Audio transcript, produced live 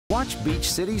Watch Beach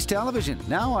Cities Television,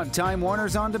 now on Time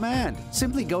Warner's On Demand.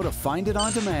 Simply go to Find It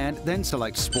On Demand, then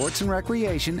select Sports and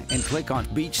Recreation and click on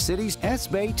Beach Cities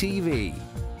SBay TV.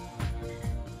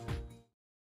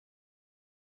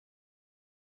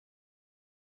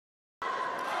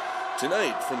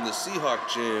 Tonight from the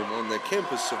Seahawk Gym on the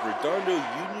campus of Redondo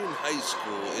Union High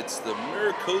School, it's the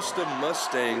Mira Costa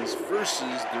Mustangs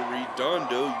versus the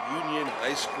Redondo Union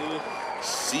High School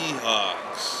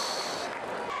Seahawks.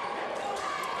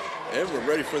 And we're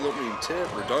ready for the opening tip.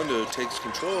 Redondo takes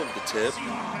control of the tip.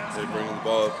 They're bringing the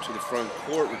ball up to the front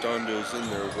court. Redondo's in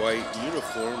their white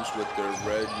uniforms with their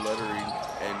red lettering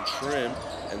and trim.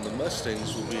 And the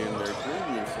Mustangs will be in their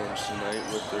green uniforms tonight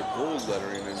with their gold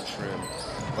lettering and trim.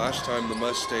 Last time the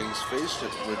Mustangs faced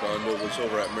Redondo was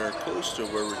over at Mira Costa,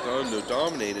 where Redondo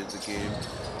dominated the game.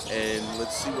 And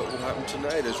let's see what will happen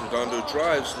tonight as Redondo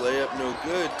drives. Layup no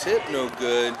good, tip no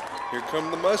good. Here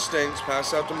come the Mustangs,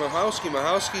 pass out to Mahowski.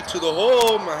 Mahowski to the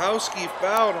hole. Mahowski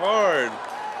fouled hard.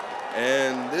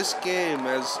 And this game,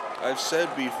 as I've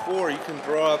said before, you can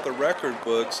draw out the record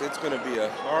books. It's going to be a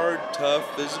hard,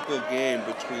 tough, physical game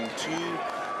between two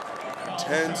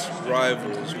tense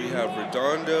rivals. We have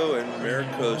Redondo and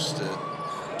Mira Costa,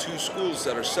 two schools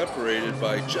that are separated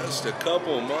by just a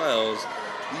couple miles.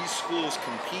 These schools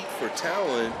compete for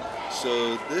talent,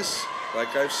 so this,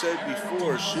 like I've said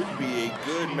before, should be a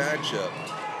good matchup.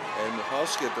 And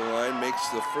Mahowski at the line makes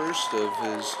the first of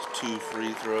his two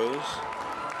free throws.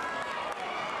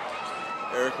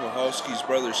 Eric Mahowski's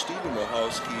brother Stephen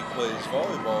Mahowski plays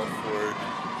volleyball for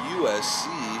USC,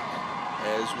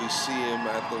 as we see him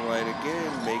at the line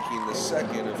again, making the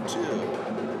second of two.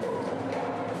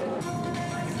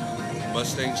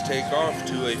 Mustangs take off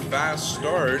to a fast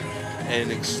start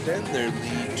and extend their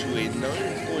lead to a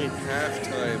 9-point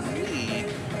halftime lead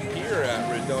here at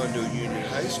Redondo Union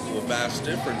High School. Vast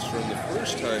difference from the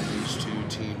first time these two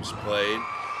teams played.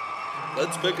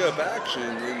 Let's pick up action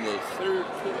in the third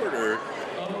quarter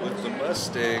with the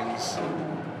Mustangs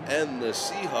and the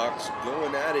Seahawks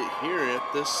going at it here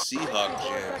at the Seahawk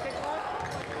Gym.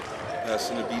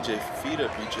 Passing to BJ Fafita.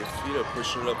 BJ Fafita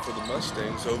pushing it up for the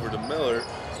Mustangs. Over to Miller.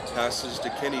 Passes to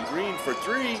Kenny Green for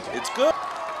three. It's good.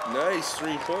 Nice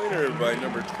three-pointer by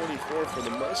number 24 for the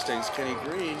Mustangs, Kenny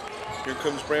Green. Here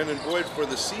comes Brandon Boyd for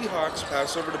the Seahawks.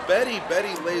 Pass over to Betty.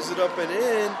 Betty lays it up and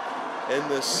in. And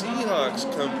the Seahawks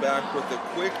come back with a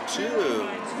quick two.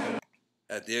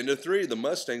 At the end of three, the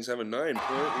Mustangs have a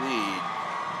 9-point lead.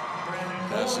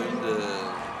 Passing to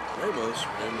Ramos.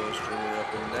 Ramos dribbling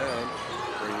up and down.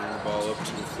 Bringing the ball up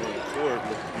to the front court.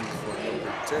 Looking for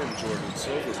number 10, Jordan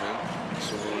Silverman.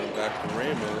 So rolling back to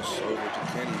Ramos. Over to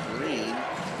Kenny Green.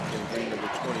 Kenny Green, number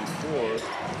 24.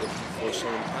 Looking for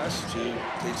someone to pass to.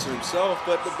 Takes it himself,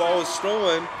 but the ball is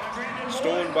stolen.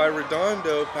 Stolen by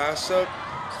Redondo. Pass up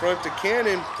front to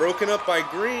Cannon. Broken up by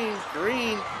Green.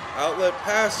 Green. Outlet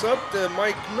pass up to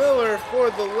Mike Miller for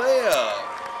the layup.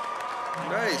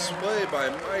 Nice play by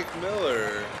Mike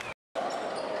Miller.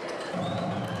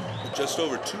 With just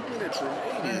over 2 minutes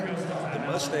remaining, the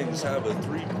Mustangs have a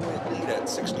 3-point lead at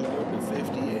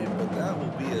 61-58, but that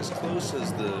will be as close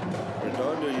as the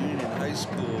Redondo Union High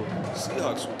School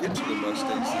Seahawks will get to the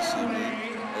Mustangs this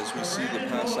evening. As we see the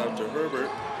pass out to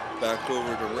Herbert, back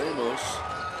over to Ramos.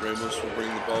 Ramos will bring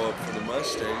the ball up for the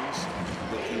Mustangs,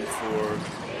 looking for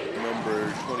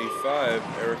number 25,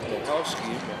 Eric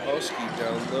Mahowski. Mahowski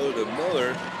down low to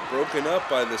Miller. Broken up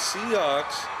by the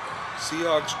Seahawks.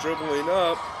 Seahawks dribbling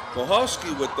up.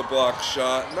 Mahowski with the block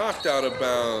shot. Knocked out of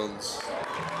bounds.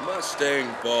 Mustang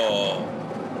ball.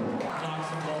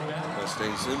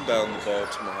 Mustangs inbound the ball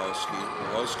to Mahowski.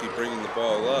 Mahowski bringing the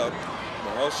ball up.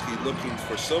 Mahowski looking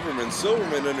for Silverman.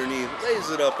 Silverman underneath.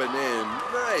 Lays it up and in.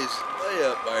 Nice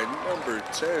layup by number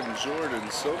 10, Jordan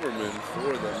Silverman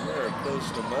for the Mira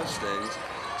Costa Mustangs.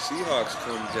 Seahawks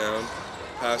come down,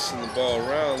 passing the ball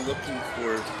around, looking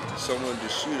for someone to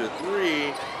shoot a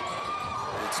three.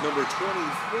 It's number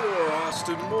 24,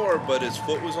 Austin Moore, but his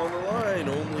foot was on the line.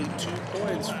 Only 2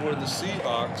 points for the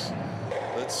Seahawks.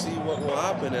 Let's see what will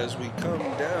happen as we come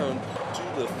down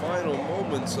to the final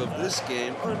moments of this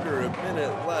game. Under a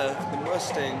minute left, the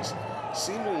Mustangs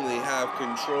seemingly have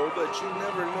control, but you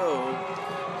never know,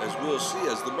 as we'll see,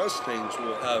 as the Mustangs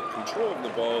will have control of the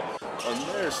ball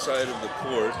on their side of the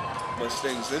court.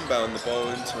 Mustangs inbound the ball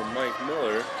into Mike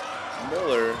Miller.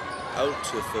 Miller out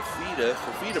to Fafita.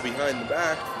 Fafita behind the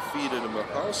back. Fafita to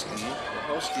Mahowski.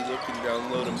 Mahowski looking down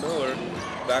low to Miller.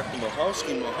 Back to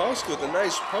Mahowski. Mahowski with a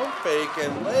nice pump fake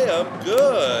and layup.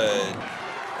 Good.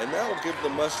 And that will give the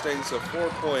Mustangs a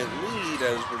 4-point lead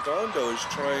as Redondo is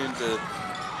trying to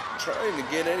trying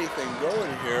to get anything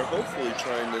going here, hopefully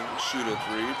trying to shoot a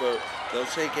three, but they'll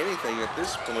take anything at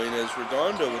this point as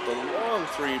Redondo with a long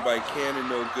three by Cannon,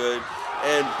 no good,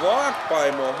 and blocked by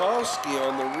Mohalski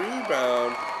on the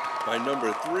rebound by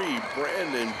number 3,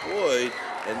 Brandon Boyd,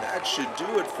 and that should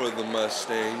do it for the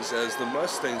Mustangs, as the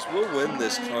Mustangs will win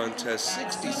this contest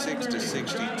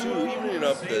 66-62, evening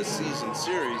up the season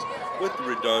series with the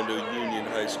Redondo Union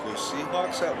High School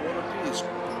Seahawks at 1 apiece.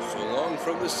 So long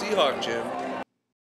from the Seahawk Gym.